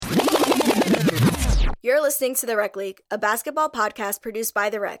You're listening to The Rec League, a basketball podcast produced by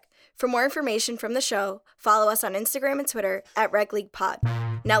The Rec. For more information from the show, follow us on Instagram and Twitter at Rec League Pod.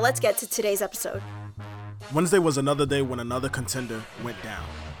 Now let's get to today's episode. Wednesday was another day when another contender went down.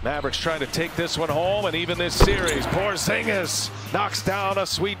 Mavericks trying to take this one home and even this series. Porzingis knocks down a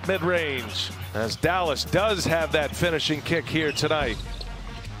sweet mid-range as Dallas does have that finishing kick here tonight.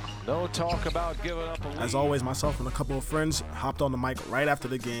 No talk about giving up a lead. As always, myself and a couple of friends hopped on the mic right after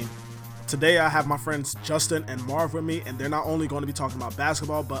the game. Today I have my friends Justin and Marv with me, and they're not only going to be talking about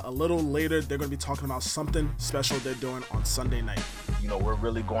basketball, but a little later they're going to be talking about something special they're doing on Sunday night. You know, we're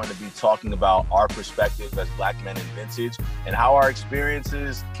really going to be talking about our perspective as black men in vintage and how our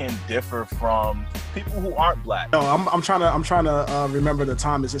experiences can differ from people who aren't black. No, I'm trying to remember the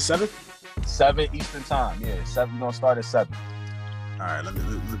time. Is it 7? 7 Eastern time. Yeah, 7. We're gonna start at 7. All right, let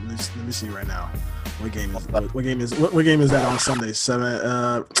me see right now. What game is that on Sunday? 7.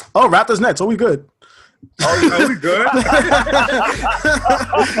 Raptors Nets. Oh, we good. Oh, we good? All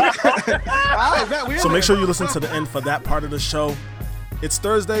right, man, so make sure you listen to the end for that part of the show. It's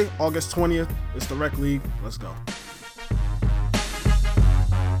Thursday, August 20th. It's the Rec League. Let's go.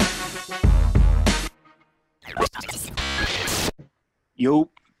 Yo.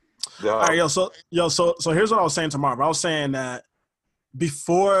 All right, so here's what I was saying to Marv. I was saying that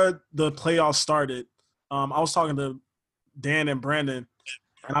before the playoffs started, I was talking to Dan and Brandon,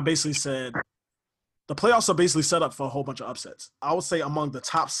 and I basically said the playoffs are basically set up for a whole bunch of upsets. I would say among the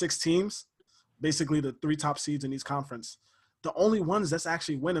top 6 teams, basically the 3 top seeds in each conference, the only ones that's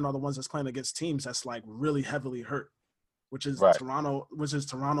actually winning are the ones that's playing against teams that's like really heavily hurt, which is Toronto and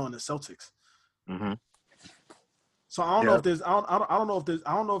the Celtics. Mm-hmm. So I don't know if there's I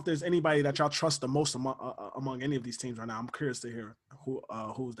don't know if there's anybody that y'all trust the most among any of these teams right now. I'm curious to hear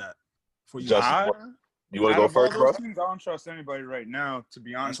who's that for you. Justin, you want to go first, bro? Teams, I don't trust anybody right now. To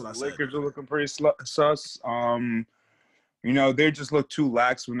be honest, the said. Lakers are looking pretty sus. You know, they just look too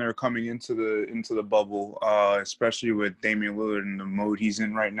lax when they're coming into the bubble, especially with Damian Lillard in the mode he's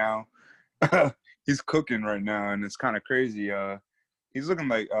in right now. He's cooking right now, and it's kind of crazy. He's looking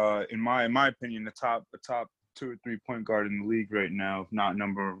like, in my opinion, the top 2 or 3 point guard in the league right now, if not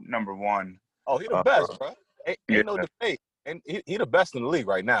number 1. Oh, he the best, bro. Ain't no debate. And he the best in the league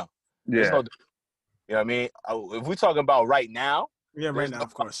right now. Yeah. You know what I mean? If we're talking about right now, right now,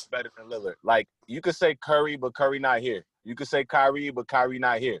 of course, better than Lillard. Like, you could say Curry, but Curry not here. You could say Kyrie, but Kyrie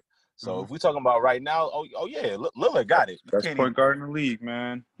not here. So if we're talking about right now, oh yeah, Lillard got it. Best point guard in the league,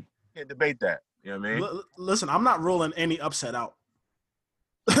 man. Can't debate that. You know what I mean? Listen, I'm not ruling any upset out.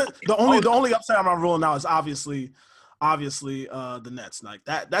 the only upset I'm not ruling out is obviously the Nets. Like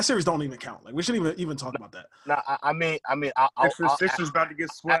that series don't even count. Like we shouldn't even talk about that. No, I mean, Sixers about to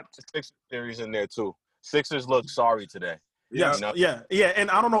get swept. The Sixers series in there too. Sixers look sorry today. Yes, you know? yeah. And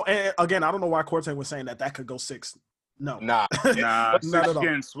I don't know. And again, I don't know why Corte was saying that could go 6. No, nah, Sixers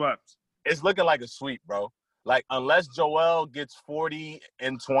getting swept. It's looking like a sweep, bro. Like unless Joel gets 40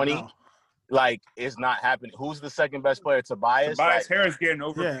 and 20. No. Like, it's not happening. Who's the second best player? Tobias? Tobias Harris getting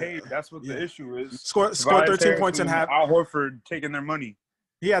overpaid. Yeah. That's what the issue is. Scored 13 Harris points and half. Al Horford taking their money.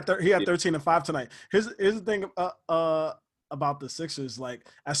 He had 13 and 5 tonight. Here's the thing about the Sixers. Like,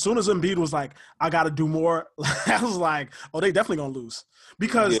 as soon as Embiid was like, I got to do more, I was like, oh, they definitely gonna lose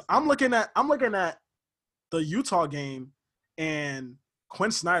because I'm looking at the Utah game and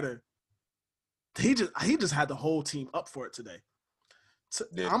Quinn Snyder. He just had the whole team up for it today.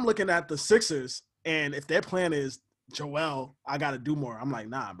 I'm looking at the Sixers, and if their plan is, Joel, I got to do more, I'm like,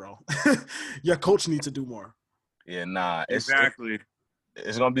 nah, bro. Your coach needs to do more. Yeah, nah. Exactly.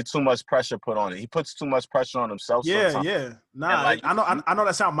 It's going to be too much pressure put on it. He puts too much pressure on himself sometimes. Yeah. Nah, like, I know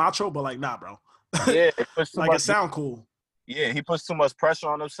that sound macho, but, like, nah, bro. Yeah. It sound cool. Yeah, he puts too much pressure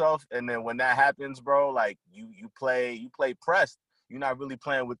on himself, and then when that happens, bro, like, you play pressed. You're not really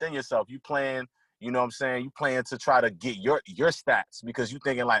playing within yourself. You playing – you know what I'm saying? You playing to try to get your stats because you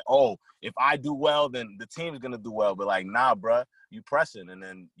thinking like, oh, if I do well, then the team's going to do well. But like, nah, bruh, you pressing. And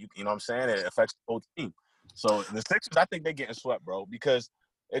then, you know what I'm saying? It affects the whole team. So the Sixers, I think they're getting swept, bro, because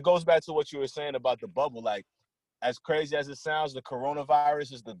it goes back to what you were saying about the bubble. Like, as crazy as it sounds, the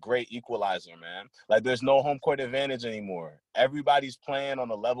coronavirus is the great equalizer, man. Like, there's no home court advantage anymore. Everybody's playing on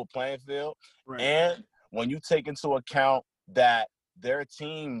a level playing field. Right. And when you take into account that there are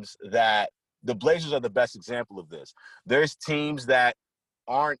teams that the Blazers are the best example of this. There's teams that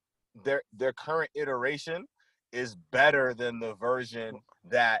aren't their current iteration is better than the version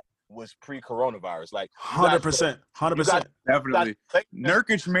that was pre-coronavirus. Like 100%. Definitely.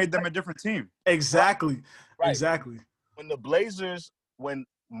 Nurkic made them a different team. Exactly. Right. Exactly. When the Blazers, when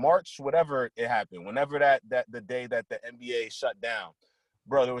March, whatever it happened, whenever that the day that the NBA shut down,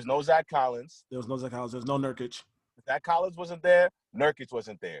 Bro, there was no Zach Collins. There was no Zach Collins. There was no Nurkic. Zach Collins wasn't there. Nurkic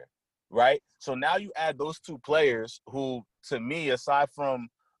wasn't there, right? So now you add those two players who, to me, aside from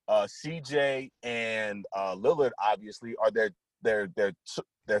CJ and Lillard, obviously, are their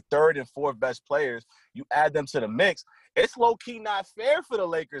third and fourth best players. You add them to the mix. It's low-key not fair for the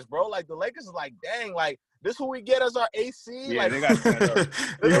Lakers, bro. Like, the Lakers is like, dang, like, this who we get as our AC? Yeah, like, they got set up.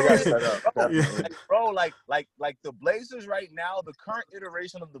 They got set up. Bro, like the Blazers right now, the current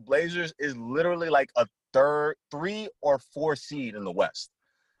iteration of the Blazers is literally like a 3 or 4 seed in the West.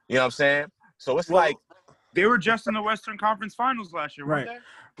 You know what I'm saying? So it's like they were just in the Western Conference Finals last year, weren't they?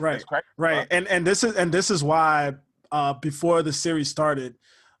 Right. And this is why before the series started,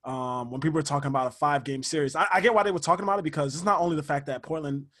 when people were talking about a 5-game series, I get why they were talking about it, because it's not only the fact that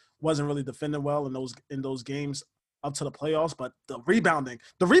Portland wasn't really defending well in those games up to the playoffs, but the rebounding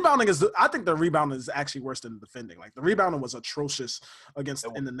is, I think the rebounding is actually worse than the defending. Like, the rebounding was atrocious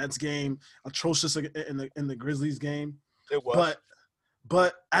in the Nets game, atrocious in the Grizzlies game. It was.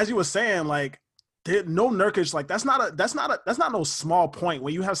 But as you were saying, like, no Nurkic, like, that's not no small point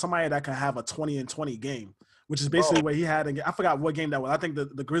when you have somebody that can have a 20-20 game, which is basically what he had. I forgot what game that was. I think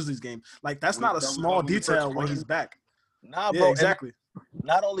the Grizzlies game. Like, that's not a small detail when he's back. Nah, yeah, bro. Exactly.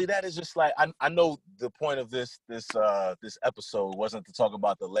 Not only that, it's just like I know the point of this episode wasn't to talk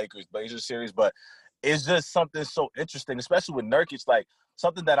about the Lakers-Blazers series, but it's just something so interesting, especially with Nurkic. Like,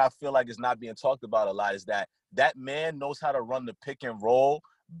 something that I feel like is not being talked about a lot is that man knows how to run the pick and roll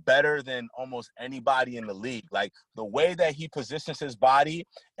better than almost anybody in the league. Like, the way that he positions his body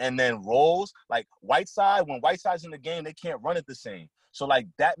and then rolls, like Whiteside, when Whiteside's in the game, they can't run it the same. So, like,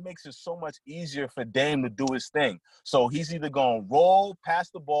 that makes it so much easier for Dame to do his thing. So he's either going to roll, pass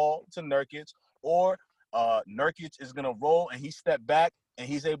the ball to Nurkic, or Nurkic is going to roll and he step back and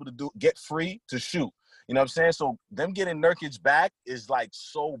he's able to get free to shoot. You know what I'm saying? So them getting Nurkic back is, like,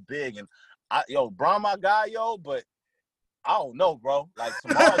 so big. And, Bron, my guy, but I don't know, bro. Like,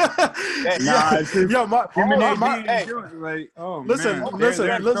 tomorrow.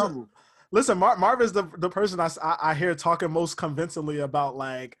 Listen, Marv is the person I hear talking most convincingly about,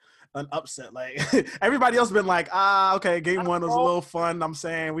 like, an upset. Like, everybody else been like, okay, game 1 was a little fun. I'm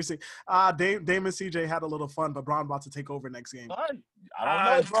saying we see Dame and CJ had a little fun, but Bron about to take over next game. I don't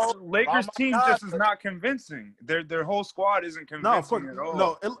know, bro. Lakers team just is not convincing. Their whole squad isn't convincing at all.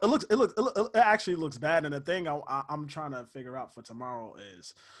 No, it actually looks bad. And the thing I'm trying to figure out for tomorrow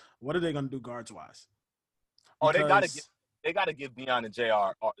is, what are they gonna do guards wise? They gotta give Dion and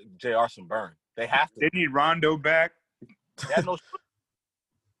JR some burn. They have to. They need Rondo back. They have no.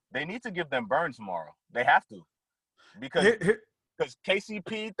 They need to give them burn tomorrow. They have to, because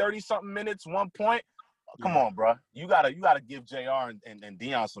KCP 30-something minutes, 1 point. Come on, bro. You gotta give JR and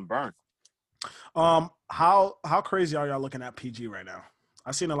Dion some burn. How crazy are y'all looking at PG right now?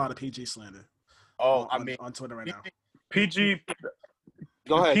 I've seen a lot of PG slander. On Twitter right now. PG.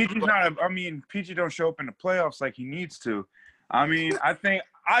 Go ahead. PG don't show up in the playoffs like he needs to. I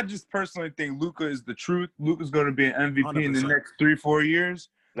just personally think Luka is the truth. Luka's going to be an MVP 100%. In the next 3-4 years.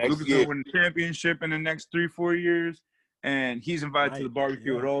 Luka's going to win the championship in the next 3-4 years. And he's invited to the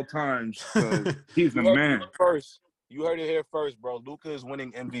barbecue at all times. So he's the man. You heard it here first, bro. Luka is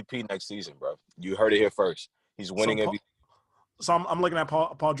winning MVP next season, bro. You heard it here first. He's winning MVP. So I'm looking at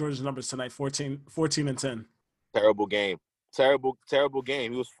Paul George's numbers tonight, 14 and 10. Terrible game. Terrible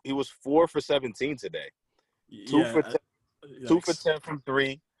game. He was 4 for 17 today. 2 for 10 from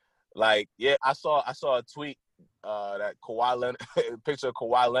 3. Like, yeah, I saw a tweet that Kawhi Leonard, picture of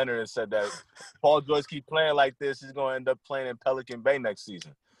Kawhi Leonard, and said that Paul George keep playing like this, he's going to end up playing in Pelican Bay next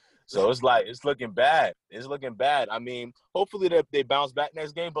season. So it's looking bad. It's looking bad. I mean, hopefully they bounce back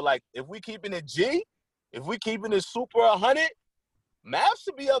next game. But, like, if we keeping it if we keeping it super 100, Mavs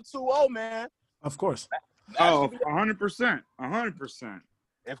should be up 2-0, man. Of course. 100%. 100%.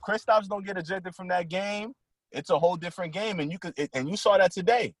 If Kristaps don't get ejected from that game, it's a whole different game. And you saw that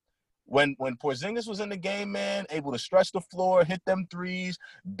today. When Porzingis was in the game, man, able to stretch the floor, hit them threes,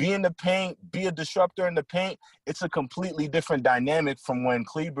 be in the paint, be a disruptor in the paint, it's a completely different dynamic from when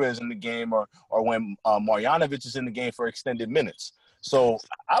Kleber is in the game or when Marjanovic is in the game for extended minutes. So,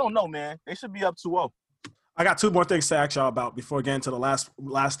 I don't know, man. They should be up 2-0. I got 2 more things to ask y'all about before getting to the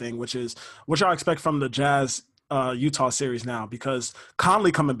last thing, which is what y'all expect from the Jazz Utah series now, because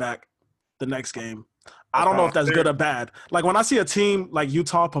Conley coming back the next game. I don't know if that's good or bad. Like, when I see a team like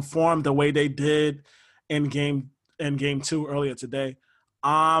Utah perform the way they did in game 2 earlier today,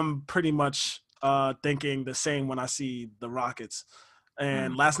 I'm pretty much thinking the same when I see the Rockets.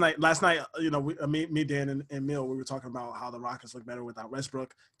 And last night, me, Dan, and Mill, we were talking about how the Rockets look better without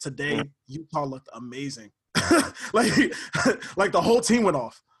Westbrook. Today, Utah looked amazing. like, like the whole team went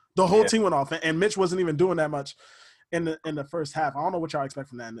off. The whole team went off, and Mitch wasn't even doing that much in the first half. I don't know what y'all expect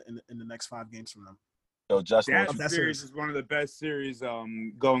from that in the next 5 games from them. So Justin, that series is one of the best series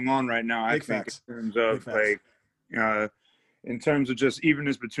going on right now. I think in terms of in terms of just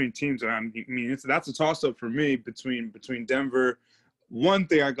evenness between teams. I mean, that's a toss up for me between Denver. One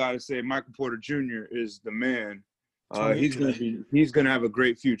thing I gotta say, Michael Porter Jr. is the man. He's gonna have a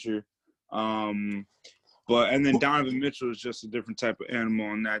great future. And then Donovan Mitchell is just a different type of animal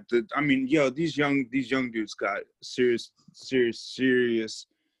on that. These young dudes got serious,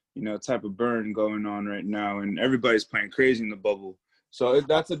 type of burn going on right now, and everybody's playing crazy in the bubble. So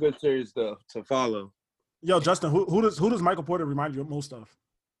that's a good series to follow. Yo, Justin, who does Michael Porter remind you most of?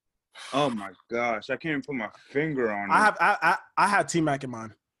 Oh my gosh, I can't even put my finger on it. I had T-Mac in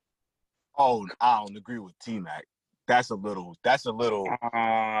mind. Oh, I don't agree with T-Mac. That's a little.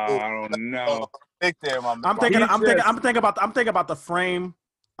 I don't know. Thick there, my man. I'm thinking about the frame.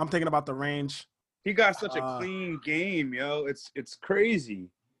 I'm thinking about the range. He got such a clean game, yo. It's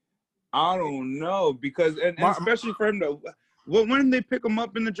crazy. I don't know because especially for him to. When did they pick him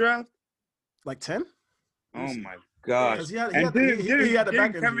up in the draft? Like 10. Oh my gosh! He had the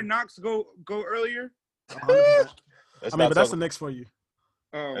back Kevin injury. Knox go earlier? 100%. But that's the Knicks for you.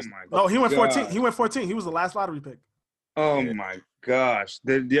 Oh my god! No, he went 14. He went 14. He was the last lottery pick. Oh my gosh!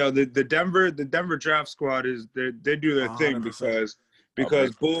 The Denver draft squad they do their thing 100%.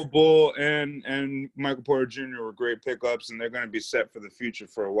 because Bull and Michael Porter Jr. were great pickups, and they're going to be set for the future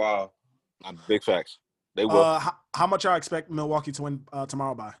for a while. Big facts. They will. How much y'all expect Milwaukee to win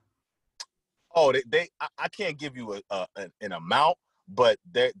tomorrow by? Oh, I can't give you an amount, but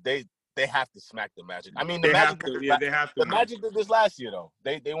they have to smack the Magic. I mean, the Magic did this last year though.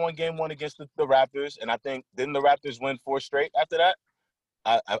 They won game 1 against the Raptors, and I think didn't the Raptors win 4 straight after that?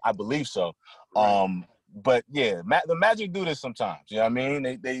 I believe so. Right. But yeah, the Magic do this sometimes. You know what I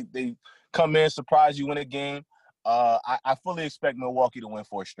mean? They come in, surprise you, win a game. I fully expect Milwaukee to win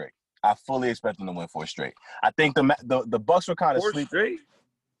 4 straight. I fully expect them to win 4 straight. I think the Bucks were kind of 4 straight.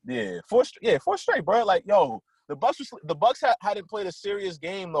 Yeah, 4 straight, bro. Like, yo, the Bucks hadn't played a serious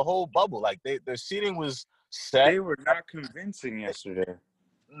game the whole bubble. Like, their seeding was set. They were not convincing yesterday.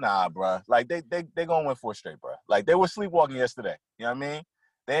 Nah, bro. Like, they gonna win 4 straight, bro. Like, they were sleepwalking yesterday. You know what I mean?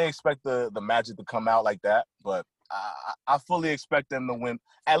 They didn't expect the Magic to come out like that, but I fully expect them to win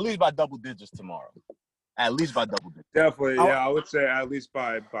at least by double digits tomorrow. At least by double digits. Definitely, yeah. I would say at least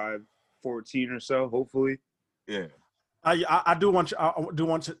by 14 or so, hopefully. Yeah. I do want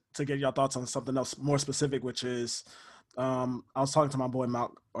to get your thoughts on something else more specific, which is I was talking to my boy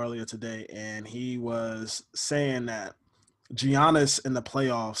Malk earlier today, and he was saying that Giannis in the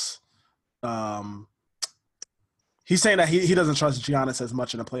playoffs, he's saying that he doesn't trust Giannis as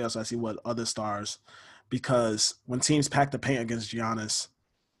much in the playoffs as he would other stars, because when teams pack the paint against Giannis,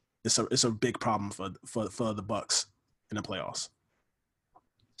 it's a big problem for the Bucks in the playoffs.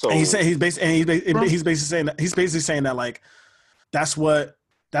 So, and he's basically saying that like that's what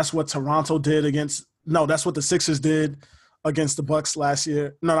Toronto did that's what the Sixers did against the Bucks last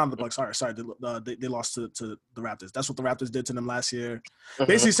year. No, not the Bucks. Sorry, they lost to the Raptors. That's what the Raptors did to them last year.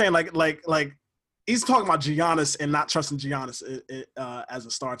 Basically saying like he's talking about Giannis and not trusting Giannis as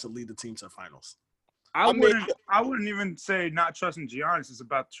a star to lead the team to the finals. I wouldn't even say not trusting Giannis. It's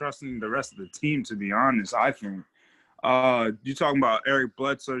about trusting the rest of the team, to be honest, I think. You're talking about Eric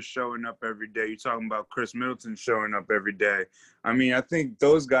Bledsoe showing up every day. You're talking about Chris Middleton showing up every day. I mean, I think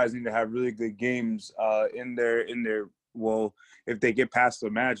those guys need to have really good games in their if they get past the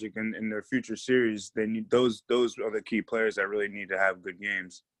Magic and in their future series, they need those are the key players that really need to have good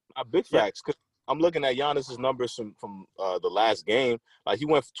games. Big facts. Cause I'm looking at Giannis's numbers from the last game. Like, he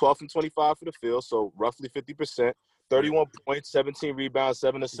went 12 and 25 for the field, so roughly 50%, 31 points, 17 rebounds,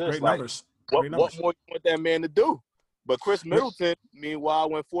 7 assists. Great numbers. What more do you want that man to do? But Chris Middleton, meanwhile,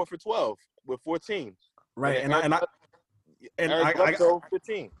 went 4 for 12 with 14. Right, and I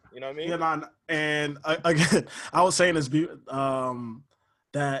 15. You know what I mean? Yeah, and again, I was saying this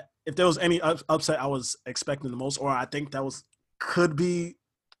that if there was any upset I was expecting the most, or I think that could be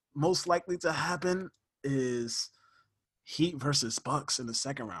most likely to happen, is Heat versus Bucks in the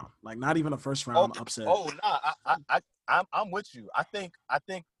second round. Like, not even a first round upset. I'm with you. I think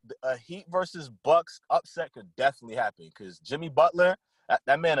a Heat versus Bucks upset could definitely happen, because Jimmy Butler,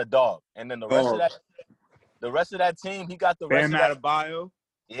 that man a dog, and then the rest of that team, he got the rest Bam of that. Adebayo.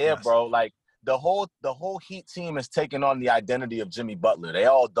 Yeah, yes. Bro. Like, the whole Heat team is taking on the identity of Jimmy Butler. They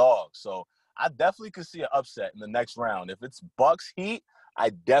all dogs. So I definitely could see an upset in the next round. If it's Bucks Heat, I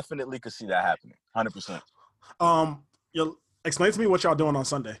definitely could see that happening. 100%. Explain to me what y'all doing on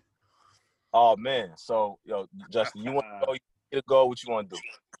Sunday. Oh man, so yo, Justin, you want to go? What you want to do?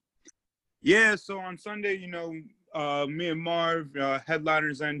 Yeah, so on Sunday, me and Marv,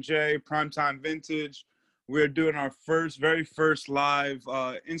 headliners NJ, Primetime Vintage, we're doing our very first live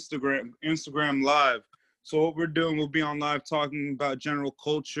Instagram live. So what we're doing, we'll be on live talking about general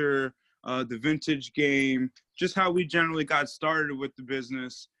culture, the vintage game, just how we generally got started with the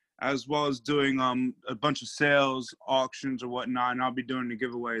business, as well as doing a bunch of sales, auctions, or whatnot, and I'll be doing the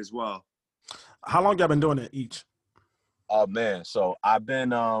giveaway as well. How long y'all been doing it each? Oh man, so I've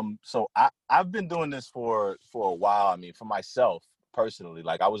been I've been doing this for a while. I mean, for myself personally,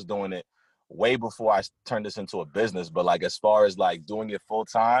 like I was doing it way before I turned this into a business. But like as far as like doing it full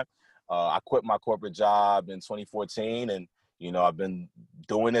time, I quit my corporate job in 2014, and I've been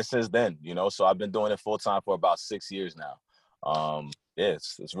doing it since then. So I've been doing it full time for about 6 years now. Yeah,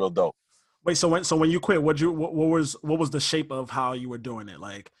 it's real dope. Wait, so when you quit, what was the shape of how you were doing it?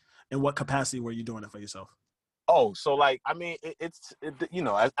 Like, in what capacity were you doing it for yourself? Oh, so like, I mean,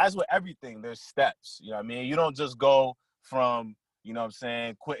 as with everything, there's steps, what I mean? You don't just go from, what I'm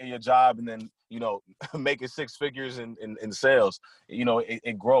saying, quitting your job and then, making 6 figures in sales.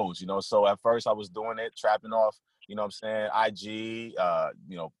 It grows, So at first I was doing it, trapping off, what I'm saying, IG,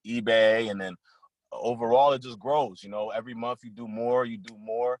 eBay, and then overall it just grows. Every month you do more.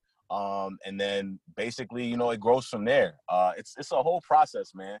 And then basically, it grows from there. It's a whole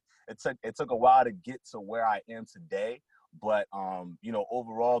process, man. It took a while to get to where I am today. But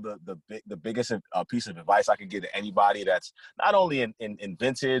overall, the biggest piece of advice I could give to anybody that's not only in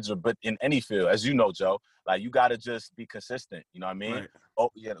vintage but in any field, as you know, Joe, like you got to just be consistent. You know what I mean? Right. Oh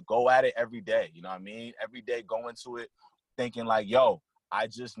yeah, go at it every day. You know what I mean? Every day, go into it thinking like, yo, I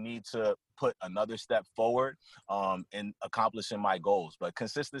just need to put another step forward in accomplishing my goals. But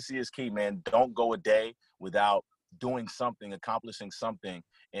consistency is key, man. Don't go a day without doing something, accomplishing something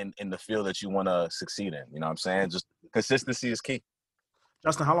in the field that you want to succeed in. You know what I'm saying? Just consistency is key.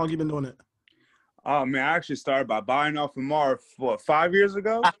 Justin, how long you been doing it? Oh man, I actually started by buying off of Marv 5 years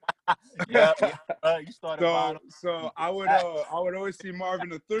ago. Yeah, you started buying. So I would always see Marv in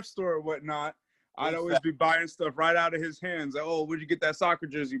the thrift store or whatnot. I'd always be buying stuff right out of his hands. Like, oh, where'd you get that soccer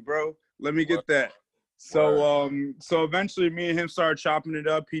jersey, bro? Let me get that. So so eventually me and him started chopping it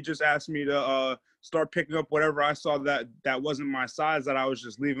up. He just asked me to start picking up whatever I saw that wasn't my size, that I was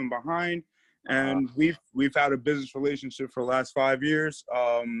just leaving behind. And we've had a business relationship for the last 5 years.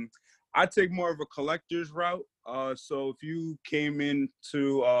 I take more of a collector's route. So if you came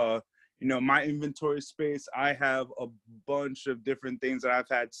into my inventory space, I have a bunch of different things that I've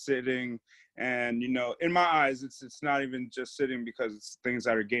had sitting. And, in my eyes, it's not even just sitting, because it's things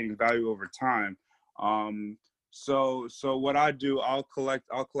that are gaining value over time. So what I do, I'll collect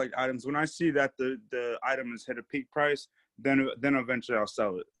items. When I see that the item has hit a peak price, then eventually I'll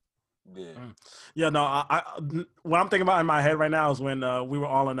sell it. Yeah, no, I what I'm thinking about in my head right now is when we were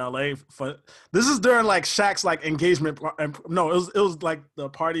all in LA for, this is during like Shaq's like engagement. No, it was like the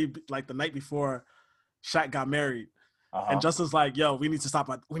party, like the night before Shaq got married. And Justin's like, "Yo, we need to stop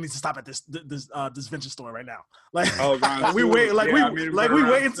at this vintage store right now." Like, we waiting for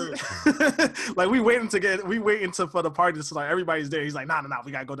the party to like everybody's there. He's like, "Nah,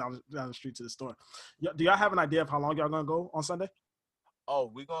 we gotta go down the street to the store." Do y'all have an idea of how long y'all gonna go on Sunday? Oh,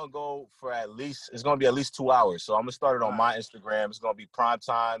 we're gonna go for it's gonna be at least 2 hours. So I'm gonna start it on my Instagram. It's gonna be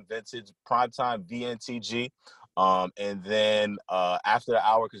Primetime Vintage, Primetime VNTG. And then after the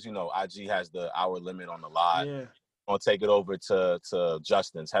hour, because IG has the hour limit on the live. Yeah. Gonna take it over to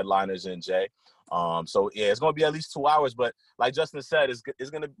Justin's headliners and Jay. So yeah, it's gonna be at least 2 hours. But like Justin said,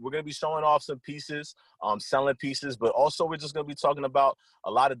 we're gonna be showing off some pieces, selling pieces, but also we're just gonna be talking about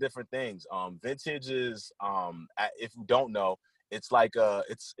a lot of different things. Vintage is, if you don't know, it's like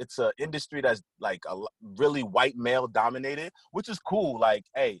it's a industry that's like really white male dominated, which is cool. Like,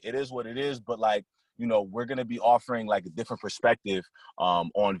 hey, it is what it is. But like, we're gonna be offering like a different perspective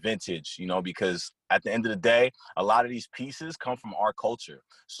on vintage, because at the end of the day, a lot of these pieces come from our culture.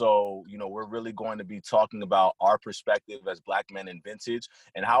 So, we're really going to be talking about our perspective as Black men in vintage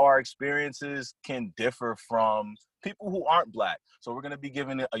and how our experiences can differ from people who aren't Black. So we're going to be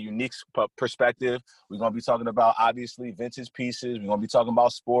giving it a unique perspective. We're going to be talking about, obviously, vintage pieces. We're going to be talking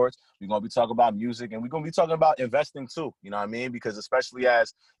about sports. We're going to be talking about music. And we're going to be talking about investing, too. You know what I mean? Because especially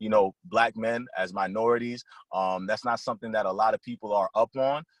as, Black men, as minorities, that's not something that a lot of people are up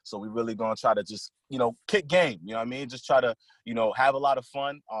on. So we're really going to try to just, kick game. You know what I mean? Just try to, have a lot of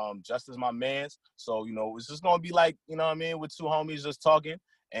fun, just as my mans. So, it's just going to be like, with 2 homies just talking.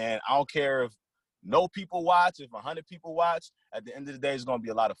 And I don't care if no people watch, if 100 people watch, at the end of the day, it's going to be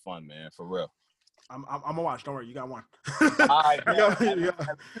a lot of fun, man, for real. I'm gonna watch. Don't worry, you got one. All right, you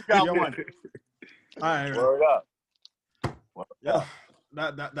got one. All right. Word up. Yeah,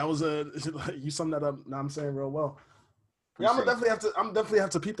 that was you summed that up. Now I'm saying real well. Yeah, I'm definitely have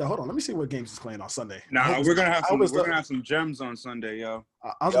to peep that. Hold on, let me see what games is playing on Sunday. Nah, we're gonna have some gems on Sunday, yo.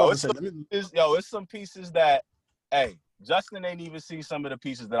 I was about to say, it's some pieces that, hey, Justin ain't even see some of the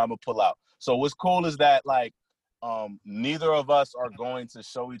pieces that I'm gonna pull out. So what's cool is that like, neither of us are going to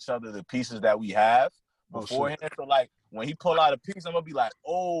show each other the pieces that we have beforehand. So like, when he pull out a piece, I'm gonna be like,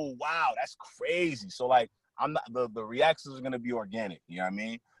 oh wow, that's crazy. So like, I'm not the reactions are gonna be organic. You know what I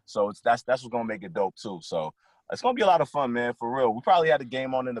mean? So that's what's gonna make it dope too. So it's gonna be a lot of fun, man. For real. We probably had the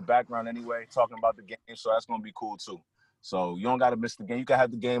game on in the background anyway, talking about the game. So that's gonna be cool too. So you don't gotta miss the game. You can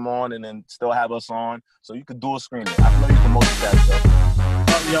have the game on and then still have us on. So you could dual screen it. I know you can multitask though.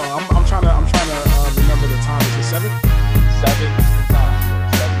 Yo, I'm trying to remember the time. Is it 7? 7 is the time.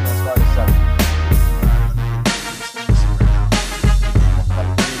 7 gonna start at 7.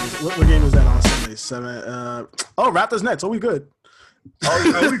 What game is that on Sunday? 7. Raptors Nets. Oh, we good.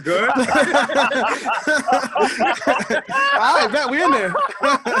 Oh, we good? All right, bet we in there.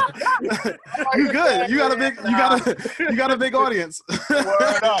 You good? You got a big audience.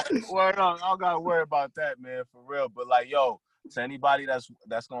 Word up. I don't gotta worry about that, man, for real. But like, yo, to anybody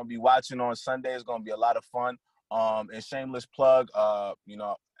that's gonna be watching on Sunday, it's gonna be a lot of fun. And shameless plug, you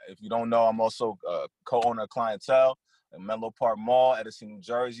know, if you don't know, I'm also co-owner of Clientele at Menlo Park Mall, Edison, New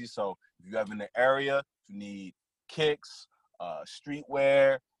Jersey. So if you have in the area, if you need kicks,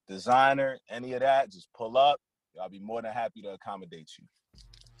 streetwear, designer, any of that, just pull up. I'll be more than happy to accommodate you.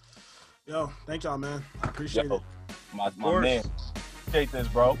 Yo, thank y'all, man. I appreciate it. My man. Appreciate this,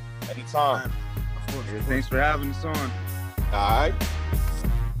 bro. Anytime. Of course. Thanks for having us on. All right.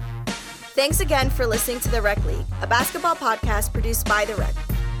 Thanks again for listening to The Rec League, a basketball podcast produced by The Rec.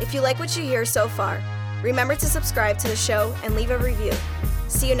 If you like what you hear so far, remember to subscribe to the show and leave a review.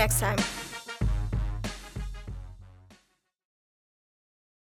 See you next time.